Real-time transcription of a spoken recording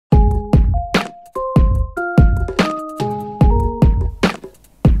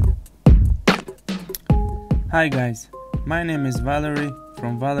Hi guys, my name is Valerie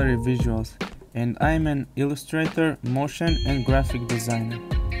from valerivisuals and I'm an illustrator, motion and graphic designer.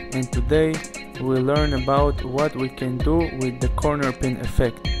 And today we'll learn about what we can do with the corner pin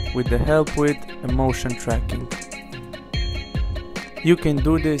effect with the help with motion tracking. You can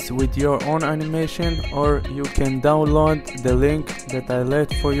do this with your own animation, or you can download the link that I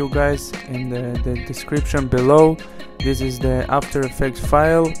left for you guys in the description below. This is the After Effects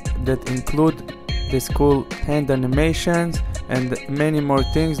file that include this cool hand animations and many more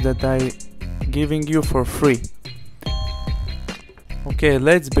things that I giving you for free. Okay,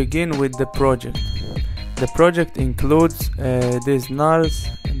 let's begin with the project. The project includes these nulls,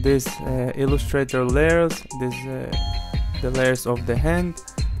 these illustrator layers, the layers of the hand,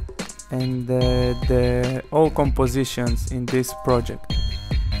 and the all compositions in this project.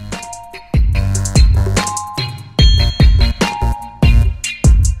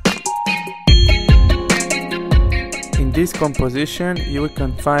 In this composition you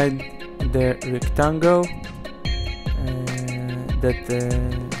can find the rectangle that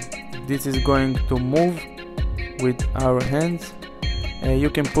this is going to move with our hands. You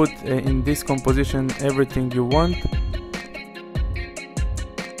can put in this composition everything you want.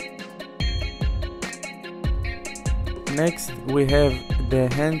 Next we have the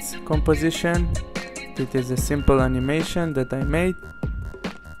hands composition. It is a simple animation that I made.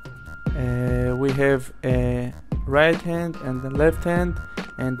 We have a right hand and the left hand,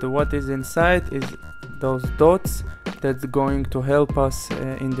 and what is inside is those dots that's going to help us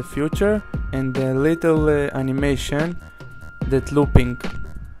in the future, and the little animation that looping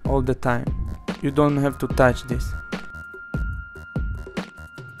all the time. You don't have to touch this.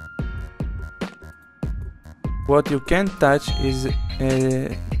 What you can touch is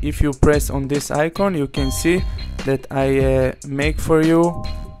if you press on this icon, you can see that I make for you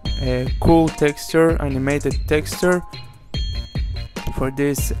a cool texture, animated texture for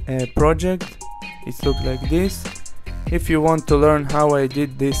this project. It looks like this. If you want to learn how I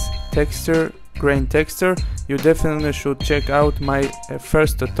did this texture, grain texture, you definitely should check out my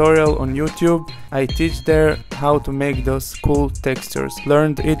first tutorial on YouTube. I teach there how to make those cool textures.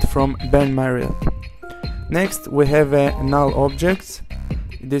 Learned it from Ben Mariel. Next we have null objects.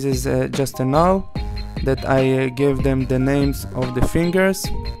 This is just a null that I gave them the names of the fingers.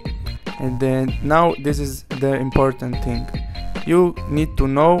 And then now this is the important thing. You need to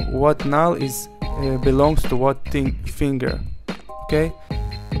know what null is belongs to what finger. Okay?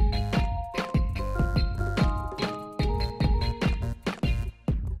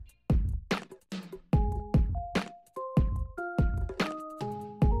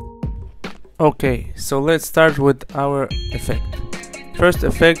 Okay, so let's start with our effect. First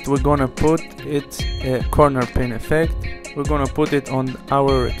effect, we're gonna put it a corner pin effect. We're gonna put it on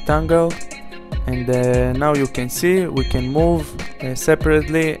our rectangle, and now you can see we can move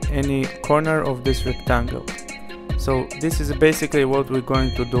separately any corner of this rectangle. So this is basically what we're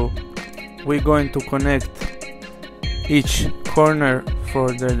going to do. We're going to connect each corner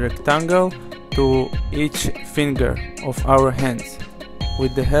for the rectangle to each finger of our hands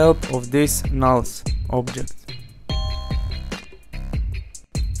with the help of this nulls object.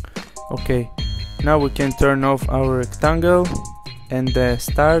 Okay, now we can turn off our rectangle and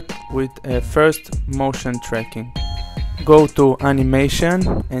start with first motion tracking. Go to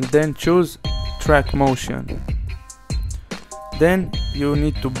animation and then choose track motion. Then you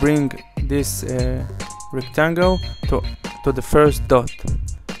need to bring this rectangle to the first dot.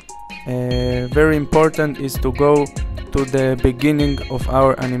 Very important is to go to the beginning of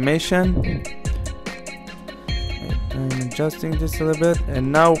our animation. I'm adjusting this a little bit,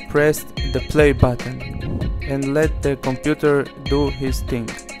 and now press the play button and let the computer do his thing.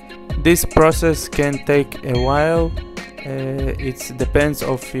 This process can take a while. It depends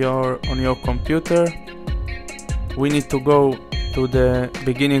on your computer. We need to go to the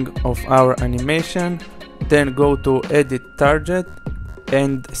beginning of our animation, then go to edit target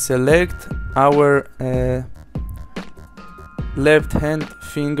and select our left hand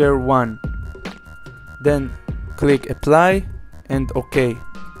finger 1. Then click apply and OK.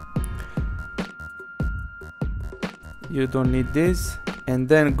 You don't need this. And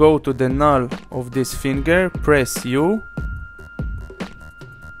then go to the null of this finger, press U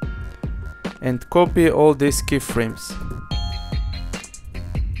and copy all these keyframes.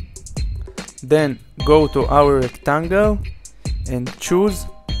 Then go to our rectangle and choose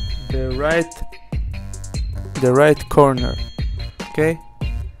the right corner. Okay,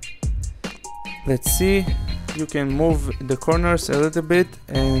 let's see. You can move the corners a little bit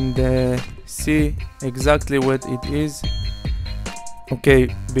and see exactly what it is.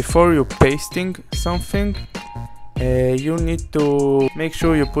 Okay, before you pasting something, you need to make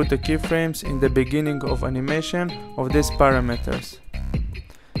sure you put the keyframes in the beginning of animation of these parameters.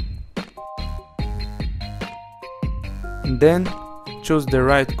 And then choose the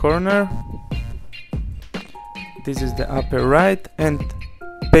right corner, this is the upper right, and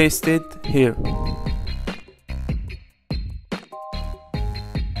paste it here.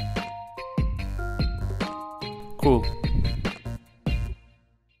 Cool.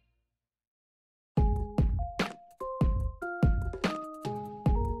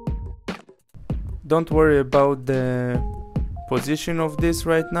 Don't worry about the position of this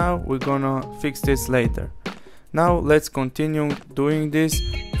right now, we're gonna fix this later. Now let's continue doing this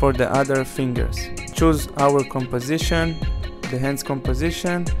for the other fingers. Choose our composition, the hands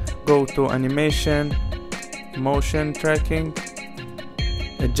composition, go to animation, motion tracking,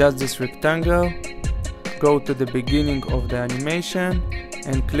 adjust this rectangle, go to the beginning of the animation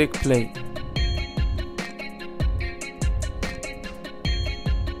and click play.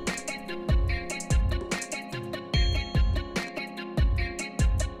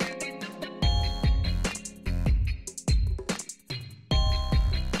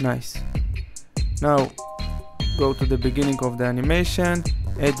 Nice. Now go to the beginning of the animation,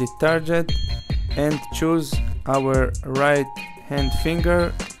 edit target and choose our right hand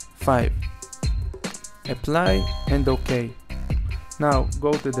finger 5. Apply and OK. Now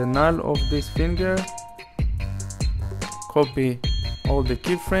go to the null of this finger, copy all the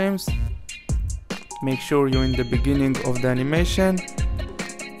keyframes, make sure you're in the beginning of the animation,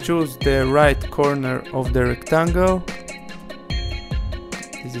 choose the right corner of the rectangle,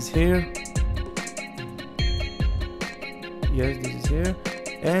 this is here, yes, this is here,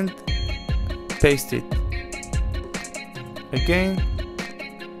 and paste it. Again,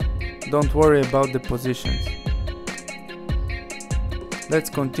 don't worry about the positions. Let's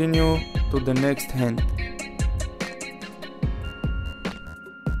continue to the next hand.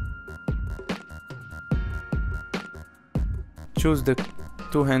 Choose the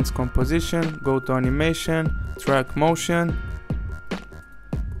two hands composition, go to animation, track motion,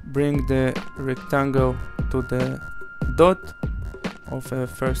 bring the rectangle to the dot of a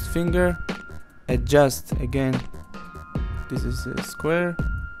first finger, adjust again, this is a square,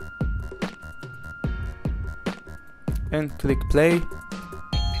 and click play.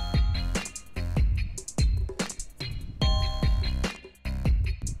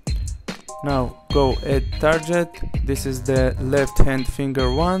 Now go add target, this is the left hand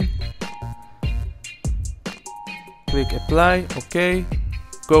finger 1, click apply, OK,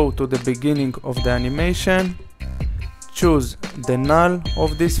 go to the beginning of the animation, choose the null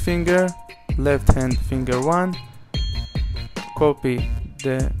of this finger, left hand finger 1, copy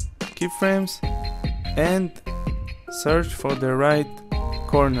the keyframes and search for the right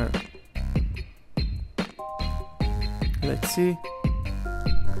corner. Let's see,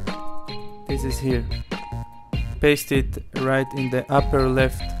 this is here. Paste it right in the upper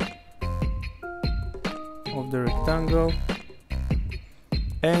left of the rectangle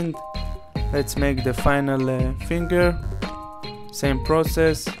and let's make the final finger. Same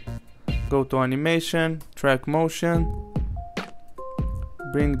process, go to animation, track motion,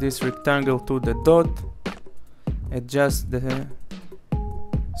 bring this rectangle to the dot, adjust the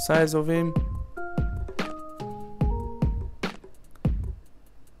size of him,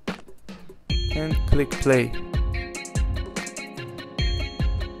 and click play.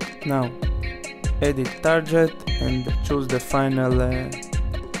 Now edit target and choose the final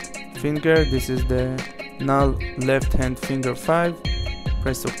finger, this is the null left hand finger 5,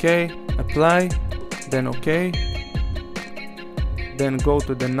 press OK, apply, then OK, then go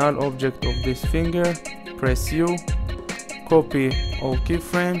to the null object of this finger, press U, copy all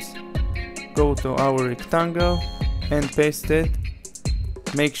keyframes, go to our rectangle and paste it.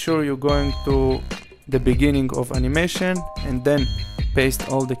 Make sure you're going to the beginning of animation and then paste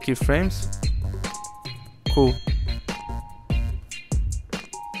all the keyframes. Cool.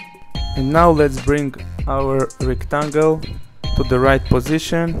 And now let's bring our rectangle to the right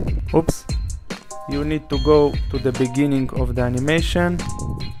position. Oops. You need to go to the beginning of the animation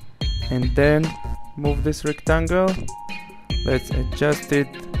and then move this rectangle. Let's adjust it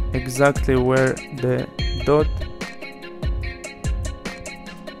exactly where the dot,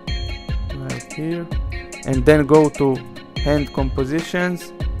 right here, and then go to hand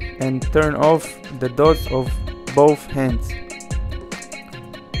compositions and turn off the dots of both hands.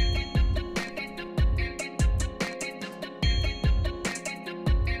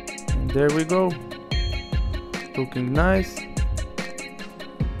 And there we go, looking nice.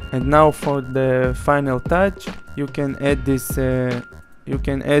 And now for the final touch, you can add this, you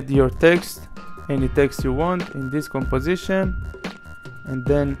can add your text any text you want in this composition, and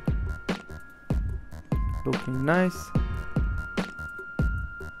then looking nice.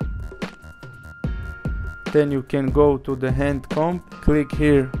 Then you can go to the hand comp, click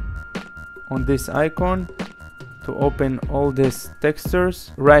here on this icon to open all these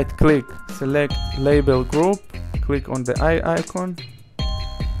textures. Right click, select label group, click on the eye icon.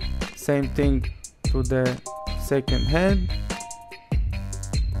 Same thing to the second hand.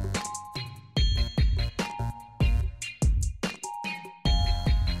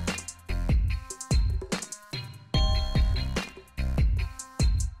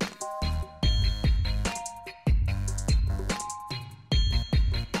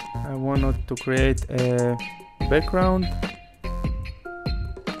 I wanted to create a background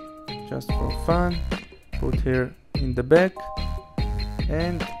just for fun, put here in the back,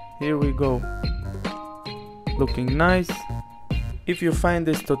 and here we go, looking nice. If you find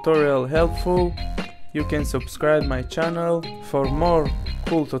this tutorial helpful, you can subscribe my channel for more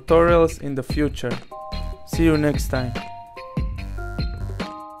cool tutorials in the future. See you next time.